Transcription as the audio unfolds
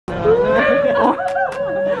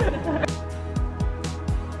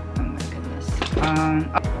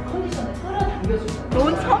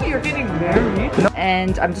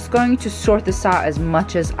and I'm just going to sort this out as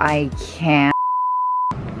much as I can.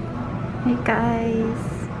 Hey guys,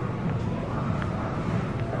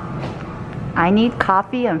 I need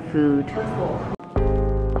coffee and food.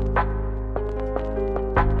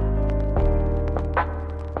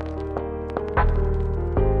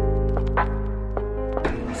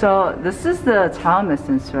 So this is the Chaum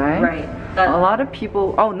essence, right? Right. A lot of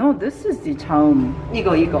people. Oh no, this is the Chaum.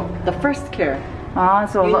 이거. The first care.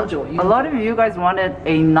 So a lot of you guys wanted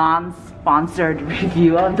a non-sponsored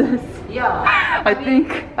review of this. Yeah. I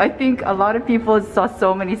think a lot of people saw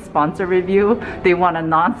so many sponsor review. They want a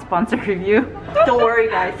non-sponsor review. Don't worry,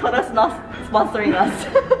 guys. Soda's not sponsoring us.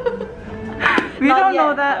 We don't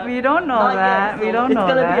know that. We don't know that. We don't know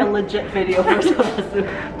that. It's gonna be a legit video for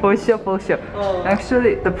Soda's. For sure. Oh.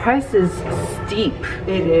 Actually, the price is steep.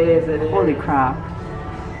 It is. Holy crap.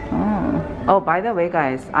 Oh, by the way,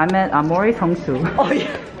 guys, I'm at AmoreSeongsu. Oh yeah.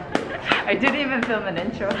 I didn't even film an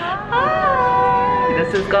intro. Hi.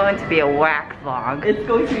 This is going to be a whack vlog. It's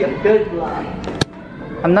going to be a good vlog.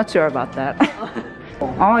 I'm not sure about that.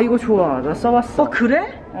 아 이거 좋아. 나 써봤어.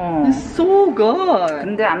 그래? It's so good.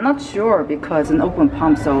 근데 I'm not sure because an open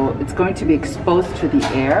palm, so it's going to be exposed to the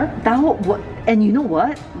air. And you know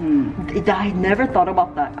what? I never thought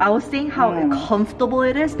about that. I was saying how comfortable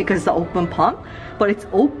it is because it's an open palm, but it's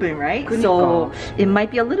open, right? 그러니까. So it might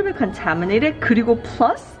be a little bit contaminated. 그리고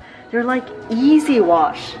plus, they're like easy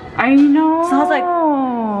wash. I know. So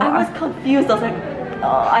I was confused. I was like,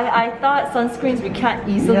 I thought sunscreens we can't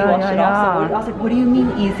easily wash it off. So I was like, what do you mean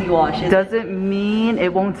easy wash? Does it mean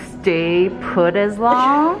it won't stay put as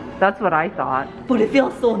long? That's what I thought. But it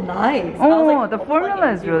feels so nice. Oh, the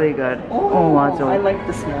formula is really good. Oh, 맞아. I like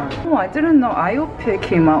this more. Oh, I didn't know IOPIC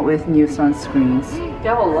came out with new sunscreens. They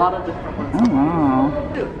have a lot of different ones. Oh, wow.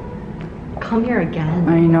 Dude, come here again.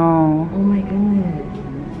 I know. Oh my goodness.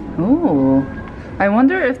 Oh. I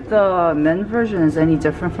wonder if the men version is any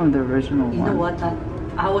different from the original one. You know what?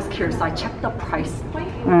 I was curious. I checked the price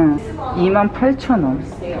point. 28,000원.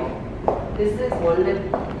 This is 원래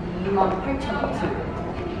 28,000원.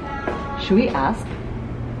 Should we ask?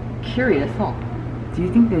 Curious, huh? Do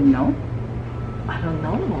you think they know? I don't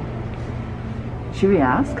know. Should we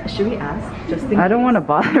ask? Should we ask? Just I don't want to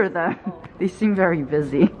bother them. They seem very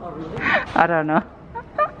busy. Oh, really? I don't know.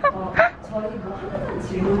 저희 뭐 하나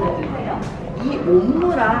질문해드릴게요. 이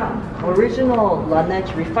옴무랑 오리지널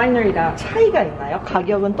라네즈 리파이너리랑 차이가 있나요?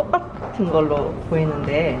 가격은 똑같은 걸로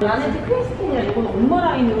보이는데. 라네즈 크리스틴이랑 이건 옴무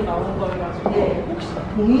라인으로 나오는 거여가지고 혹시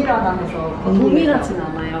동일하나 해서 동일하진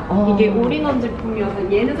않아요. 이게 올인원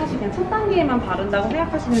제품이어서 얘는 사실 그냥 첫 단계에만 바른다고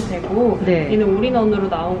생각하시면 되고 얘는 올인원으로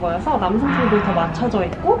나온 거여서 남성분들 더 맞춰져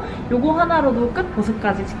있고 요거 하나로도 끝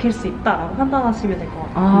보습까지 지킬 수 있다라고 판단하시면 될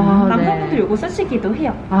것 같아요. 남성분들 요거 쓰시기도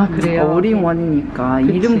해요. 아 그래요? 올인원이니까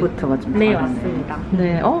이름부터가 좀 네, 다르네. 맞습니다.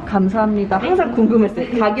 네, 감사합니다. 항상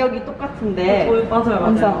궁금했어요. 가격이 똑같은데 맞아요.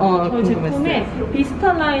 항상 저희 제품에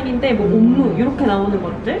비슷한 라인인데 뭐 옴무 이렇게 나오는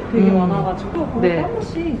것들 되게 많아가지고 그거 한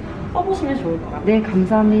번씩 써보시면 좋을 것 같아요. 네,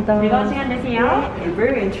 감사합니다. 즐거운 시간 되세요.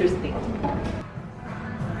 Very interesting.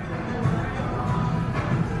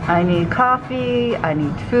 I need coffee, I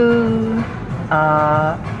need food,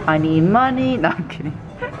 I need money. No, I'm kidding.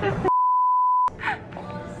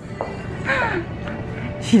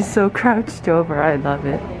 She's so crouched over, I love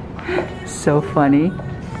it. So funny.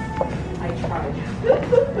 I tried.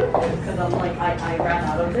 Because I'm like, I ran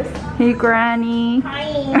out of this. Hey, Granny.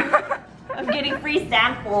 Hi. I'm getting free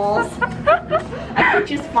samples. I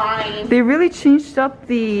purchased fine. They really changed up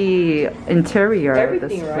the interior of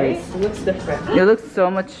this Everything, right? place. It looks different. It looks so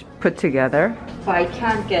much put together. But I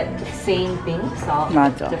can't get the same thing, so I'll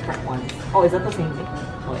맞아. get different ones. Oh, is that the same thing?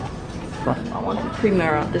 Oh yeah. I want the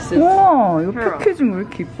Primera. This is. 와, 이거 Pearl. 패키징 왜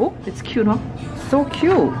이렇게 이뻐? It's cute, huh? So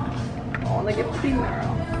cute. I want to get Primera.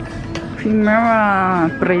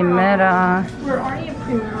 Primera. Where are you,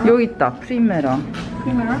 Primera? 여기 있다, Primera.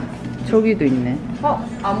 Primera? 저기도 있네. Oh,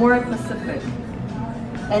 Amore Pacific.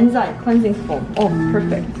 Enzyme cleansing foam. Oh,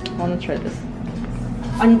 perfect. I want to try this.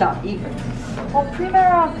 아니다, 이거.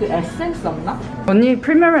 Primera 그 에센스 없나? 언니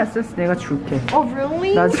Primera 에센스 내가 줄게. Oh,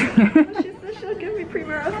 really? 나중에. She said she'll give me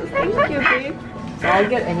Primera essence. Thank you, babe. So I'll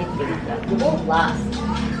get anything. It won't last.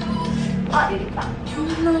 여기 있다.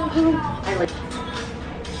 I like.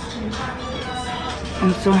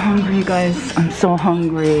 I'm so hungry, guys. I'm so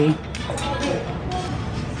hungry.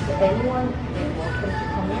 Anyone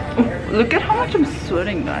Look at how much I'm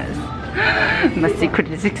sweating, guys. My secret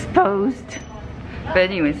is exposed. But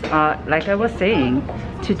anyways, like I was saying,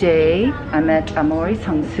 today I'm at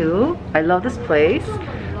AmoreSeongsu. I love this place.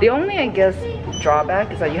 The only, I guess,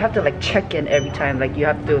 drawback is that you have to like check in every time. Like you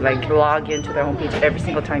have to like log into their homepage every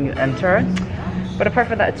single time you enter. But apart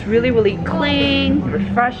from that, it's really, really clean,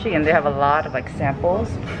 refreshing, and they have a lot of like samples,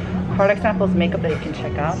 product samples, makeup that you can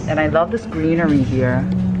check out. And I love this greenery here.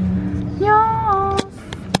 Yes.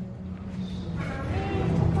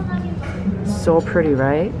 So pretty,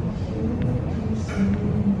 right?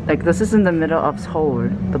 Like this is in the middle of Seoul,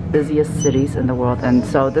 the busiest cities in the world, and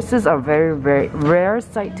so this is a very, very rare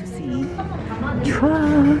sight to see.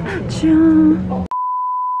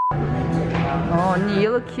 Oh, you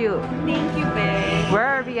look cute. Thank you, babe. Where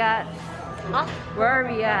are we at? Huh? Where are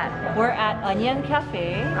we at? We're at Onion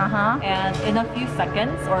Cafe, And in a few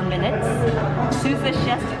seconds or minutes, Suze she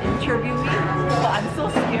has to interview me. But I'm so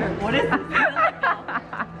scared. What is this?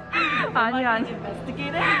 아니.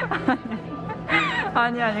 Investigated?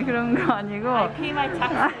 아니 그런 거 아니고. I pay my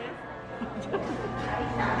taxes.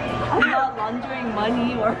 I'm not laundering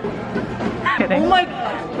money or. Kidding. Oh my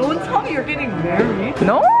god! Don't tell me you're getting married.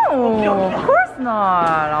 No, of course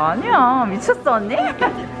not. 아니야, 미쳤어 언니?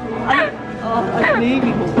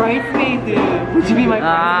 Maybe bridesmaid. Would you be my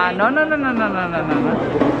bridesmaid?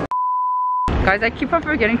 No. Guys, I keep on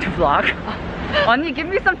forgetting to vlog. 언니, give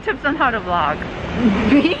me some tips on how to vlog.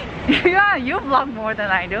 Me? Yeah, you vlog more than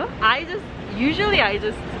I do. Usually I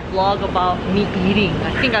just vlog about me eating.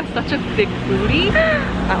 I think I'm such a big foodie.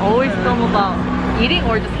 I always film about eating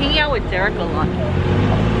or just hanging out with Derek a lot.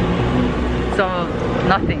 So,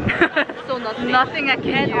 nothing. So nothing. Nothing I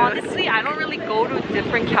can And use. honestly, I don't really go to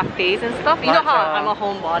different cafes and stuff. You know how 맞아. I'm a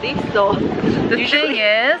homebody, so The thing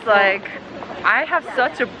is, like, I have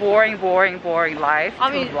such a boring life I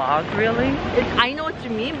to mean, vlog, really. I know what you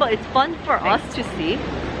mean, but it's fun for us to see.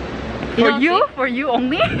 For you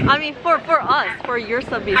only? I mean, for us, for your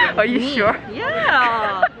submission. Are you sure?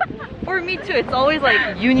 Yeah. For me too, it's always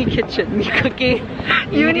like uni kitchen. Me cooking,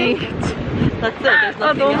 Uni eating. That's it. There's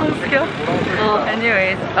nothing 너무 else. 웃겨.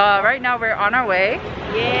 Anyways, right now we're on our way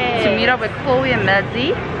Yeah. to meet up with Chloe and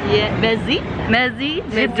Mezzi. Yeah. Mezzi.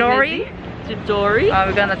 Jidori. Jidori.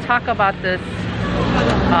 We're gonna talk about this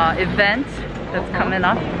event that's coming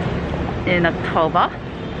up in October.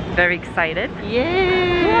 Very excited.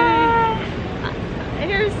 Yeah.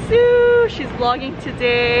 Here's Sue. She's vlogging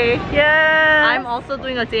today. Yeah. I'm also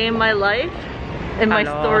doing a day in my life in my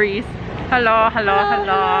Hello. stories. Hello.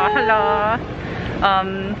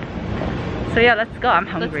 So yeah, let's go. I'm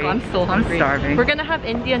hungry. Let's go. I'm so hungry. I'm starving. We're gonna have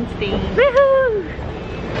Indian things. Woohoo!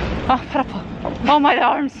 Oh, 팔 아파. Oh, my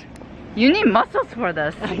arms. You need muscles for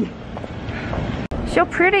this. So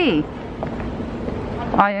pretty.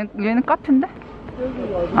 얘는 카페인데?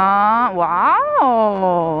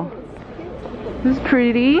 Wow. This is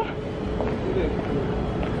pretty.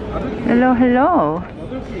 Hello.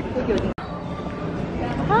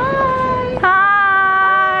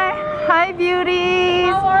 Hi, beauties.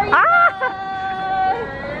 How are you?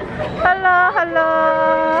 Hello.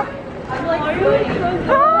 I'm like doing so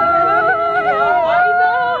good. I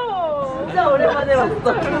know. 진짜 오랜만에 봤어.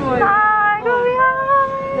 Hi,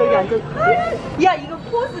 여기 앉았지. 야 이거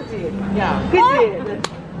포즈지. 야, 그치?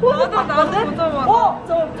 포즈 봤거든? 저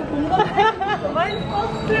공감해. 마이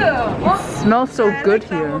포즈. Smells so good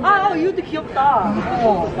here. 이것도 귀엽다.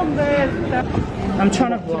 I'm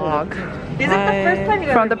trying to vlog. Is it the first time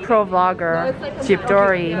you From the pro vlogger,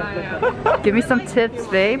 Jidori. Give me some tips,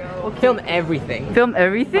 babe. Film everything. Film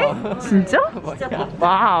everything? 진짜?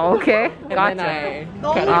 Wow, okay. And then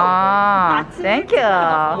Gotcha. I Thank you.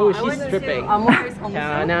 oh, she's stripping. AmoreSeongsu.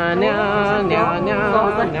 Na na na na na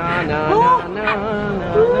na na na.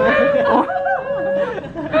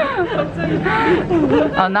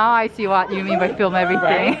 Oh, now I see what you mean by film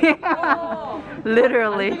everything.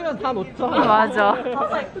 Literally. 다 놓자. 맞아.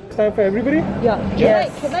 Time for everybody?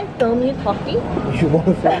 Can I film you talking? You want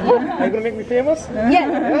to film me? Are you gonna make me famous?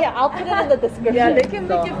 Yeah, I'll put it in the description. Yeah, they can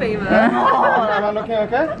make you famous.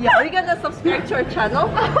 Okay? Yeah, are you gonna subscribe to our channel?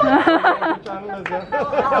 Channel is there.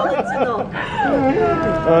 I'll let you know.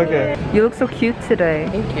 Okay. You look so cute today.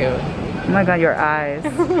 Thank you. Oh my god, your eyes.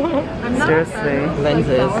 Seriously.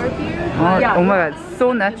 Lenses. Oh my god,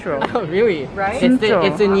 so natural. Oh, really? Right?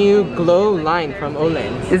 It's a new glow line from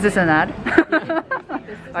Olens. Is this an ad?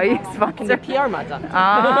 Are you 근데 sponsored? PR 맞아.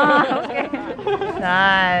 Okay.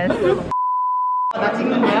 Nice. 나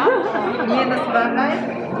찍는 거야? Me and the spotlight?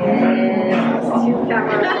 Yes.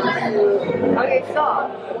 Okay, so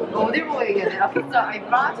어디 보고 얘기해야 돼? So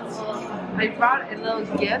I brought a little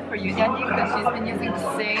gift for Yunyani because she's been using the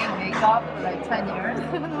same makeup for like 10 years.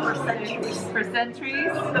 For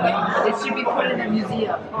centuries. It should be put in a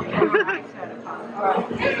museum. Okay.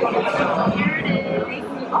 Here it is.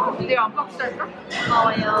 Oh, did they unbox that?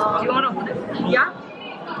 Do you want to open it? Yeah?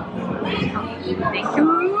 Thank you.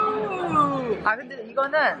 아 근데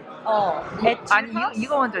이거는 아니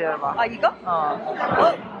이거 먼저 열어봐. 아 이거?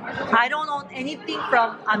 I don't own anything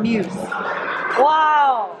from Amuse.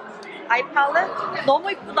 와우. 아이 팔렛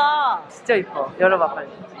너무 이쁘다. 진짜 이뻐. 열어봐 빨리.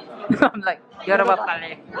 I'm like 열어봐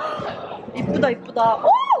빨리. 이쁘다 이쁘다.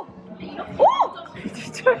 오! 오!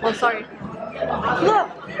 sorry.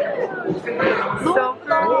 Look. So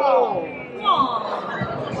pretty.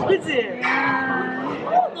 우와. 그치? 오,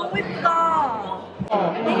 너무 이쁘다.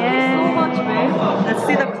 Thank you so much, babe. Let's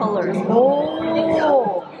see the colors.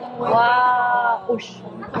 오. 와. 오씨.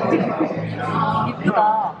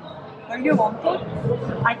 이쁘다. Are you one foot?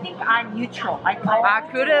 I think I'm neutral. 아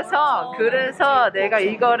그래서 내가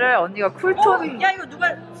이거를 언니가 쿨톤. 야 이거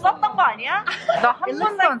누가 썼던 거 아니야? 나 한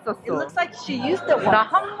번도 안 It 썼어. looks like she used it once. 나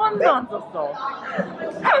한 번도 안 썼어.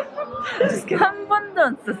 한 번도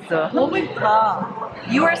안 썼어. 너무 이쁘다.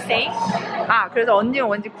 You are safe? 아 그래서 언니가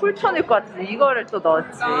왠지 쿨톤일 것 같아서 이거를 또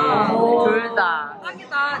넣었지. 둘 다.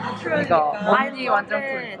 딱이다. 이거 내추럴이니까. 언니 완전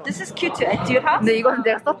쿨톤. This is cute too. Do you have? 근데 이건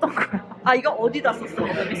내가 썼던 거야. 아 이거 어디다 썼어?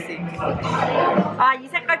 Let me see. 아 이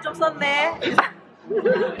색깔 좀 썼네.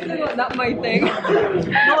 Not my thing.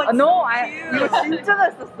 No, 이거 진짜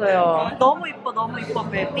잘 썼어요. 너무 이뻐,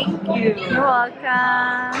 babe. Thank you. You're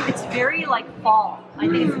welcome. It's very like fall. I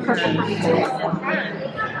think it's perfect for me too.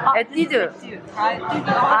 에뛰드.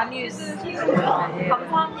 Amuse.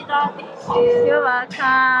 감사합니다. Thank you. You're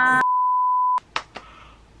welcome.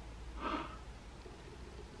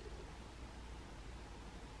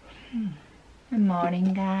 Good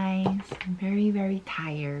morning, guys. I'm very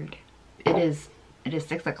tired. It is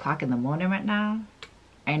 6 o'clock in the morning right now.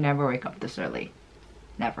 I never wake up this early.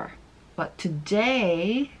 Never. But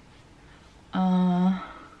today, 뭐냐?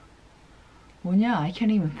 I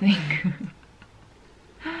can't even think.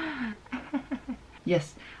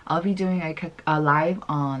 Yes, I'll be doing a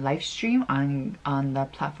live stream on the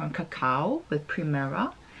platform Kakao with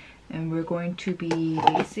Primera, and we're going to be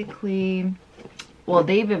basically, well,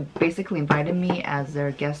 they've basically invited me as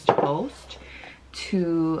their guest host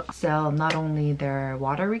to sell not only their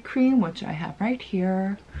watery cream, which I have right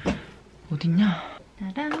here. 어딨냐?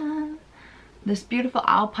 Ta-da! This beautiful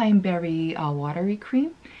alpine berry watery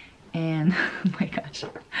cream, and oh my gosh,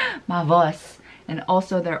 my voice. And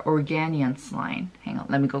also their Organians line. Hang on,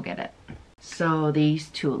 let me go get it. So these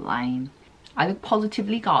two line. I look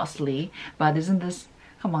positively ghastly, but isn't this?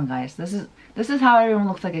 Come on, guys. This is how everyone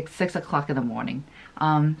looks like at 6 o'clock in the morning.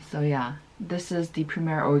 So yeah, this is the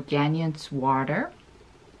Premier Organians water.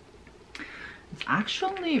 It's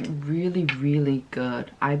actually really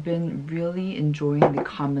good. I've been really enjoying the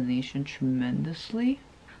combination tremendously.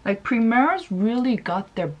 Like Primera's really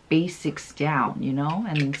got their basics down, you know,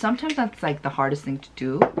 and sometimes that's like the hardest thing to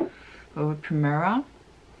do. But with Primera,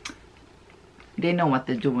 they know what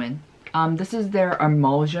they're doing. This is their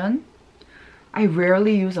emulsion. I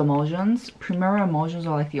rarely use emulsions. Primera emulsions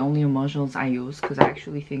are like the only emulsions I use because I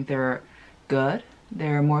actually think they're good.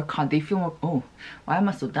 They're more they feel more. Oh, why am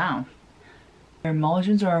I so down? Their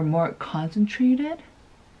emulsions are more concentrated,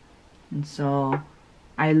 and so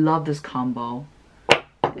I love this combo.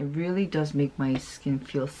 It really does make my skin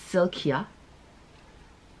feel silkier.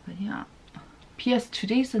 But yeah. P.S.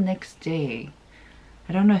 Today's the next day.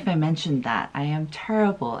 I don't know if I mentioned that. I am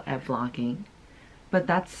terrible at vlogging. But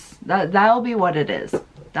that'll be what it is.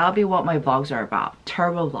 That'll be what my vlogs are about.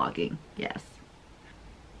 Terrible vlogging. Yes.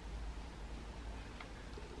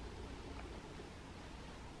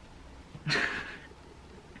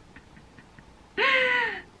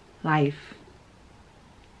 Life.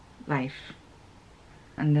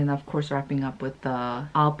 And then of course wrapping up with the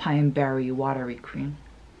alpine berry watery cream.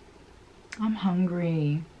 I'm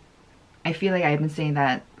hungry. I feel like I've been saying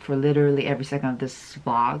that for literally every second of this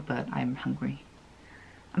vlog, but I'm hungry.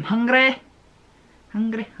 I'm hungry.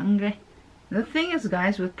 The thing is,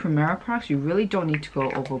 guys, with Primera products, you really don't need to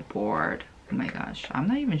go overboard. Oh my gosh, I'm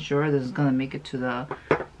not even sure this is gonna make it to the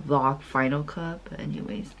vlog final cut, but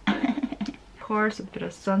anyways. Of course, a bit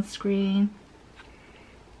of sunscreen.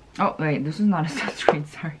 Oh wait, this is not a sunscreen,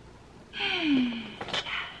 sorry.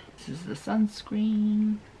 This is the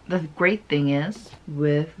sunscreen. The great thing is,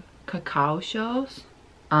 with cacao shows,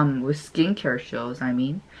 with skincare shows, I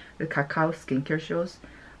mean, with cacao skincare shows,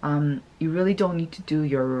 you really don't need to do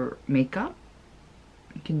your makeup.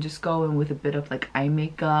 You can just go in with a bit of like eye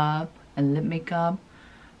makeup and lip makeup.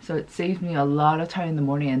 So it saves me a lot of time in the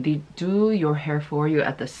morning, and they do your hair for you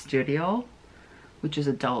at the studio, which is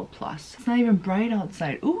a double plus. It's not even bright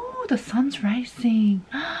outside. Ooh, the sun's rising.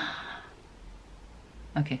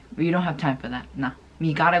 Okay, we don't have time for that. Nah,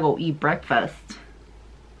 we gotta go eat breakfast.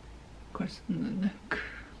 Of course, look.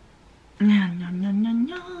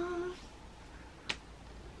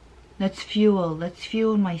 Let's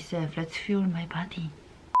fuel myself. Let's fuel my body.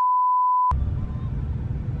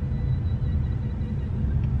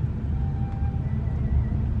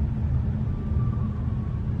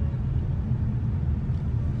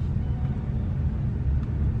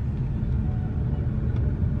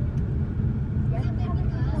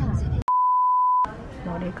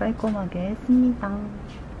 머리 깔끔하게 했습니다.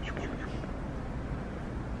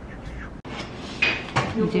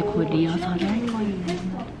 이제 곧 리허설을 할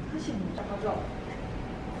거예요.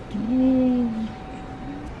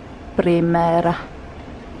 프리메라.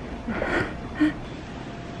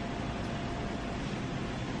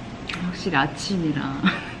 확실히 아침이라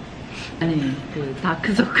아니 그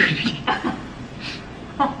다크서클이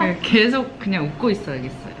계속 그냥 웃고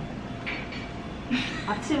있어야겠어요.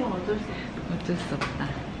 아침은 어쩔 수 없어. 어쩔 수 없다.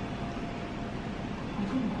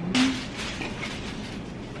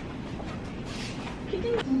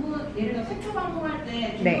 피디님 두 분 예를 들어 색조 방송할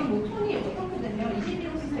때 네. 뭐 톤이 어떻게 되면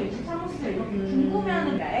 21호 쓰세요, 23호 쓰세요 이렇게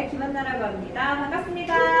궁금해하는 나의 김한나라고 합니다.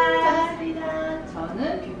 반갑습니다. 반갑습니다.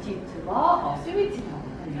 저는 뷰티 유튜버 스위티라고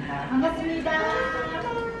합니다. 반갑습니다.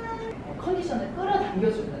 컨디션을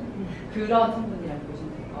끌어당겨주는 그런 성분이라고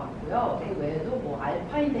보시면 될 것 같고요. 그 외에도 뭐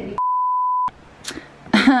알파인데리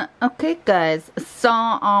Okay guys, so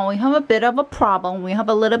we have a bit of a problem. We have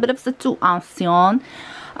a little bit of situation.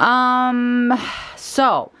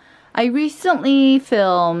 So I recently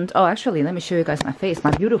filmed, oh actually let me show you guys my face,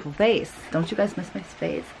 my beautiful face. Don't you guys miss my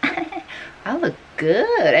face? I look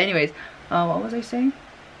good. Anyways, what was I saying?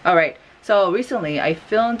 Alright, so recently I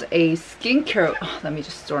filmed a skincare, let me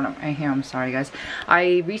just sort up my hair, I'm sorry guys.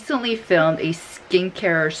 I recently filmed a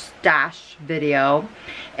skincare stash video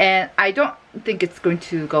and I don't think it's going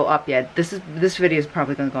to go up yet. This video is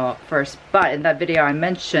probably going to go up first, but in that video I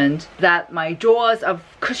mentioned that my drawers of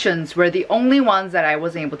cushions were the only ones that I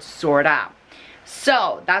wasn't able to sort out.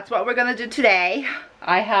 So that's what we're gonna do today.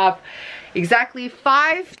 I have exactly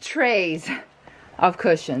 5 trays of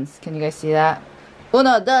cushions. Can you guys see that? 1, 2,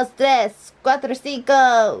 3, 4, 5.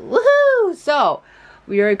 Woohoo! So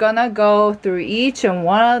we are gonna go through each and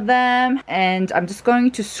one of them and I'm just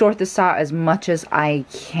going to sort this out as much as I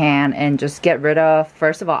can and just get rid of,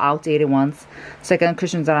 first of all, outdated ones, second,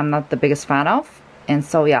 cushions that I'm not the biggest fan of. And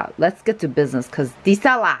so yeah, let's get to business because this is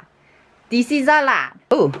a lot.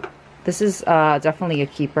 Oh, this is definitely a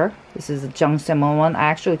keeper. This is a Jungsemon one. I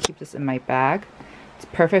actually keep this in my bag. It's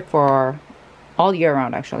perfect for all year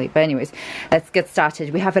round actually. But anyways, let's get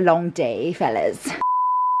started. We have a long day, fellas.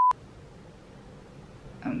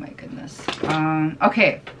 Oh my goodness.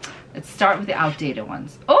 Okay, let's start with the outdated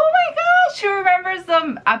ones. Oh my gosh, who remembers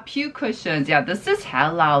some Pew cushions? Yeah, this is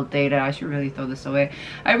hella outdated. I should really throw this away.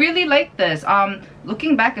 I really like this.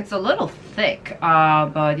 Looking back, it's a little thick.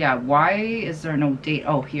 But yeah, why is there no date?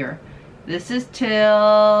 Oh, here. This is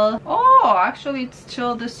till... Oh, actually, it's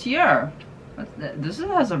till this year. This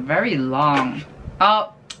has a very long...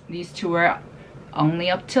 Oh, these two were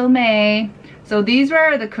only up till May. So these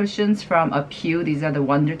were the cushions from a Pew. These are the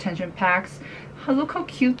Wonder Tension packs. Oh, look how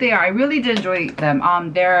cute they are. I really did enjoy them.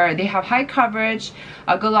 They have high coverage,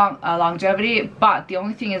 a good longevity, but the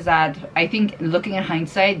only thing is that I think looking in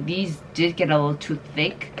hindsight, these did get a little too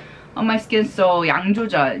thick on my skin. So 양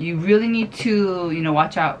조절, you really need to, you know,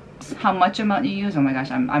 watch out how much amount you use. Oh my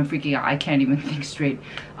gosh, I'm freaking out. I can't even think straight.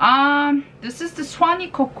 This is the Swanee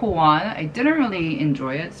Cocoa one. I didn't really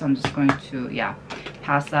enjoy it, so I'm just going to, yeah,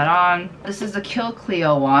 pass that on. This is the Kill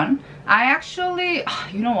Cleo one. I actually,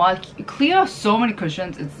 you know what, Cleo has so many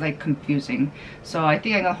cushions, it's like confusing. So I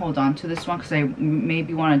think I'm gonna hold on to this one because I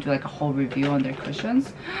maybe want to do like a whole review on their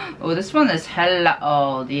cushions. Oh, this one is hella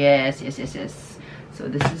old. Yes. So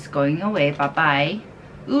this is going away. Bye-bye.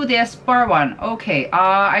 Ooh, the Spar one. Okay,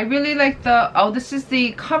 I really like the... Oh, this is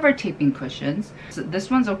the cover taping cushions. So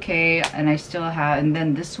this one's okay, and I still have... And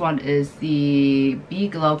then this one is the Be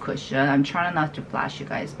Glow cushion. I'm trying not to flash you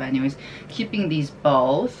guys, but anyways, keeping these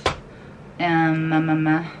both.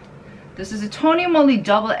 This is a Tony Moly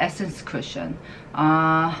Double Essence cushion.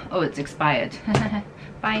 Oh, it's expired.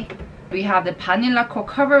 Bye. We have the Vanilla Core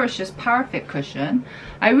Cover, which is Power Fit cushion.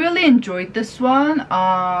 I really enjoyed this one.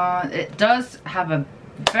 It does have a...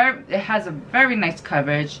 It has a very nice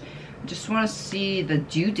coverage. Just want to see the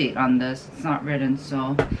due date on this. It's not written,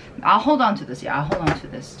 so I'll hold on to this. Yeah, I'll hold on to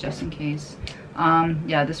this just in case.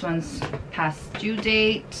 Yeah, this one's past due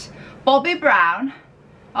date. Bobbi Brown.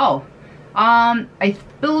 Oh, I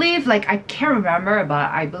believe, like, I can't remember,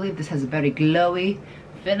 but I believe this has a very glowy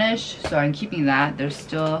finish, so I'm keeping that. There's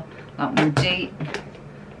still a lot more date.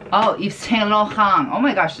 Oh, Yves Saint Laurent. Oh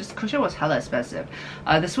my gosh, this cushion was hella expensive.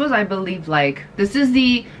 This was, I believe, like, this is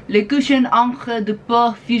the Le Cushion Encre de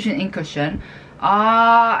Peau Fusion Ink Cushion.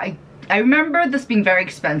 I I remember this being very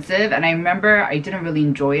expensive, and I remember I didn't really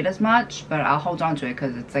enjoy it as much, but I'll hold on to it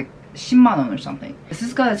because it's like 10만 원 or something. This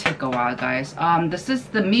is gonna take a while, guys. This is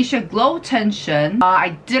the Misha Glow Tension. I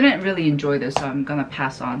didn't really enjoy this, so I'm gonna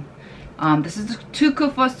pass on. This is the Too Cool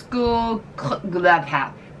for School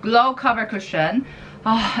Glow Cover Cushion.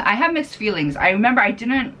 I have mixed feelings. I remember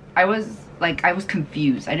I was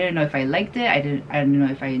confused. I didn't know if I liked it. I didn't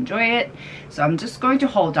know if I enjoy it. So I'm just going to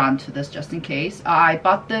hold on to this just in case. I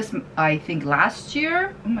bought this, I think, last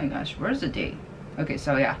year. Oh my gosh, where's the date? Okay,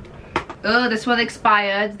 so yeah. Oh, this one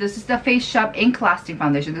expired. This is the Face Shop Ink Lasting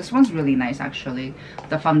Foundation. This one's really nice, actually.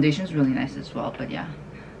 The foundation is really nice as well, but yeah.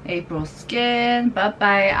 April Skin,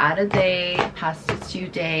 bye-bye, out of date, past its due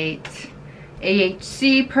date.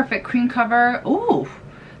 AHC Perfect Cream Cover. Ooh,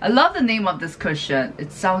 I love the name of this cushion.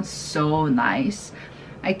 It sounds so nice.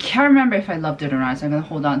 I can't remember if I loved it or not, so I'm gonna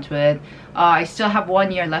hold on to it. I still have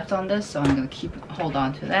 1 year left on this, so I'm gonna hold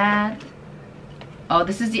on to that. Oh,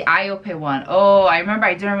 this is the IOPE one. Oh, I remember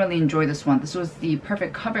I didn't really enjoy this one. This was the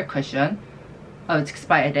Perfect Cover Cushion. Oh, it's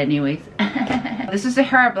expired anyways. This is the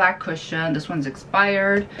Hair Black Cushion. This one's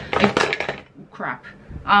expired. Crap.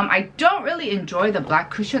 I don't really enjoy the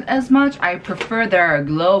black cushion as much. I prefer their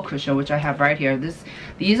glow cushion, which I have right here.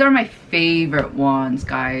 These are my favorite ones,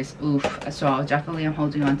 guys. Oof. So definitely I'm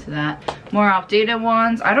holding on to that. More outdated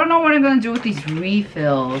ones. I don't know what I'm going to do with these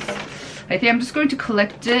refills. I think I'm just going to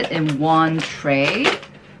collect it in one tray.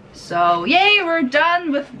 So yay, we're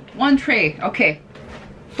done with one tray. Okay,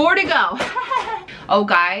 4 to go. Oh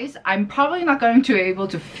guys, I'm probably not going to be able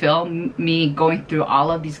to film me going through all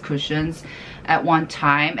of these cushions at one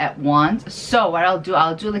time, at once. So what I'll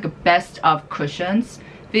do like a best of cushions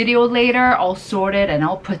video later, all sorted and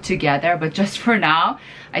all put together. But just for now,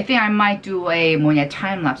 I think I might do a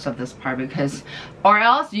time lapse of this part, because or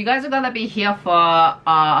else you guys are gonna be here for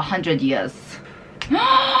 100 years.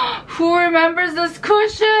 Who remembers this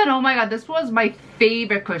cushion? Oh my god, this was my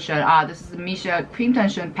favorite cushion. This is the Misha Cream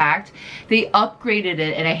Tension Packed. They upgraded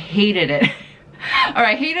it and I hated it.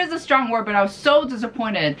 Alright, hate is a strong word, but I was so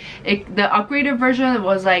disappointed. The upgraded version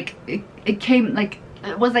was like, it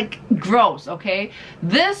was like gross, okay?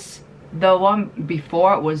 This, the one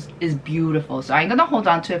before, is beautiful. So I'm gonna hold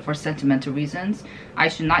on to it for sentimental reasons. I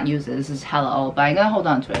should not use it. This is hella old, but I'm gonna hold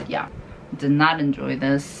on to it, yeah. Did not enjoy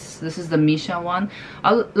this. This is the Misha one.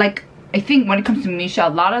 I think when it comes to Misha, a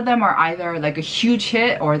lot of them are either like a huge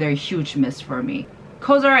hit or they're a huge miss for me.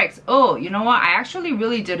 CosRX. Oh, you know what? I actually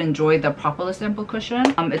really did enjoy the Propolis Sample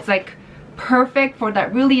Cushion. It's like perfect for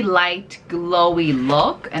that really light, glowy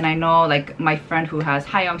look. And I know like my friend who has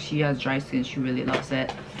Hayoung, she has dry skin, she really loves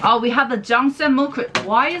it. Oh, we have the Jangsenmu cushion.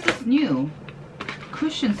 Why is this new?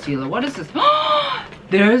 Cushion sealer. What is this?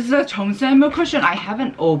 There's a Jangsenmu cushion I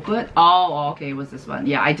haven't opened. Oh, okay, it was this one.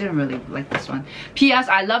 Yeah, I didn't really like this one. P.S.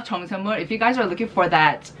 I love Jangsenmu. If you guys are looking for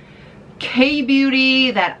that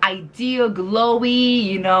K-beauty, that ideal glowy,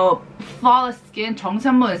 you know, flawless skin,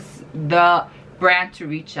 Jangsenmu is the brand to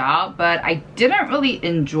reach out. But I didn't really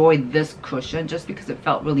enjoy this cushion just because it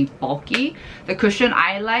felt really bulky. The cushion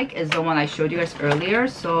I like is the one I showed you guys earlier.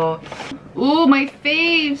 So, ooh, my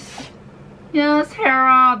faves. Yes,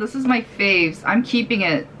 Hera, this is my faves. I'm keeping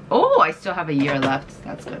it. Oh, I still have a year left.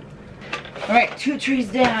 That's good. All right, 2 trees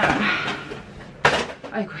down.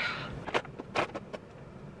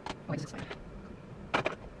 What is this?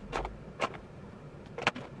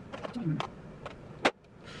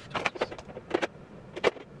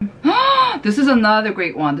 This is another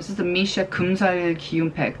great one. This is the Misha 금살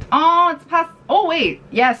기운 Pack. Oh, it's past. Oh wait,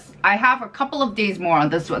 yes, I have a couple of days more on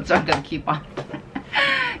this one, so I'm gonna keep on.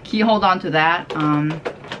 Hold on to that.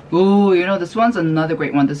 Ooh, you know, this one's another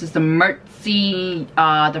great one. This is the Mertzi,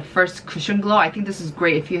 the first cushion glow. I think this is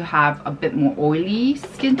great if you have a bit more oily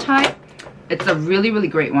skin type. It's a really, really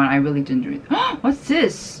great one. I really did enjoy it. What's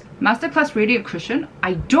this? Masterclass Radiant Cushion?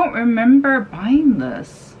 I don't remember buying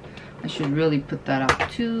this. I should really put that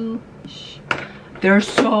up too. There are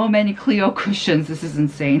so many Clio cushions. This is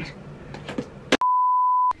insane.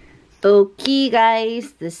 Okay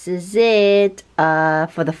guys, this is it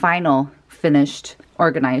for the final finished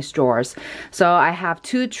organized drawers. So I have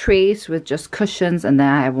 2 trays with just cushions, and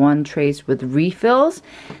then I have 1 trays with refills.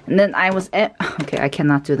 And then I was okay, I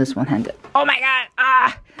cannot do this one-handed. Oh my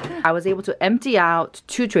god! I was able to empty out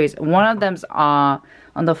 2 trays. One of them's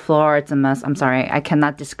on the floor. It's a mess. I'm sorry, I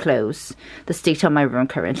cannot disclose the state of my room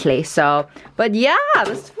currently. So, but yeah,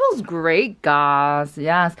 this feels great, guys.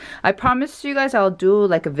 Yes, I promised you guys I'll do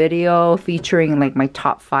like a video featuring like my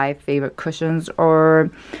top 5 favorite cushions or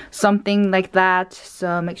something like that.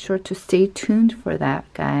 So make sure to stay tuned for that,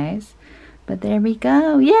 guys. But there we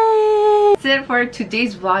go. Yay! that's it for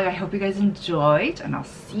today's vlog. I hope you guys enjoyed, and I'll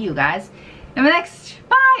see you guys in the next.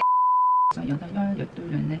 Bye! 8, 12,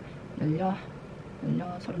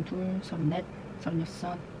 14, 15, 16, 32, 34,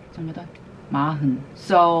 36, 37, 40.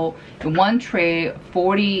 So in one tray,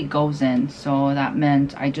 40 goes in. So that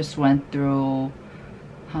meant I just went through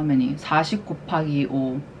how many? 40 곱하기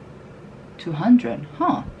 5, 200.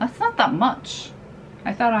 Huh, that's not that much.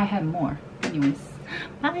 I thought I had more. Anyways,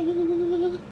 bye!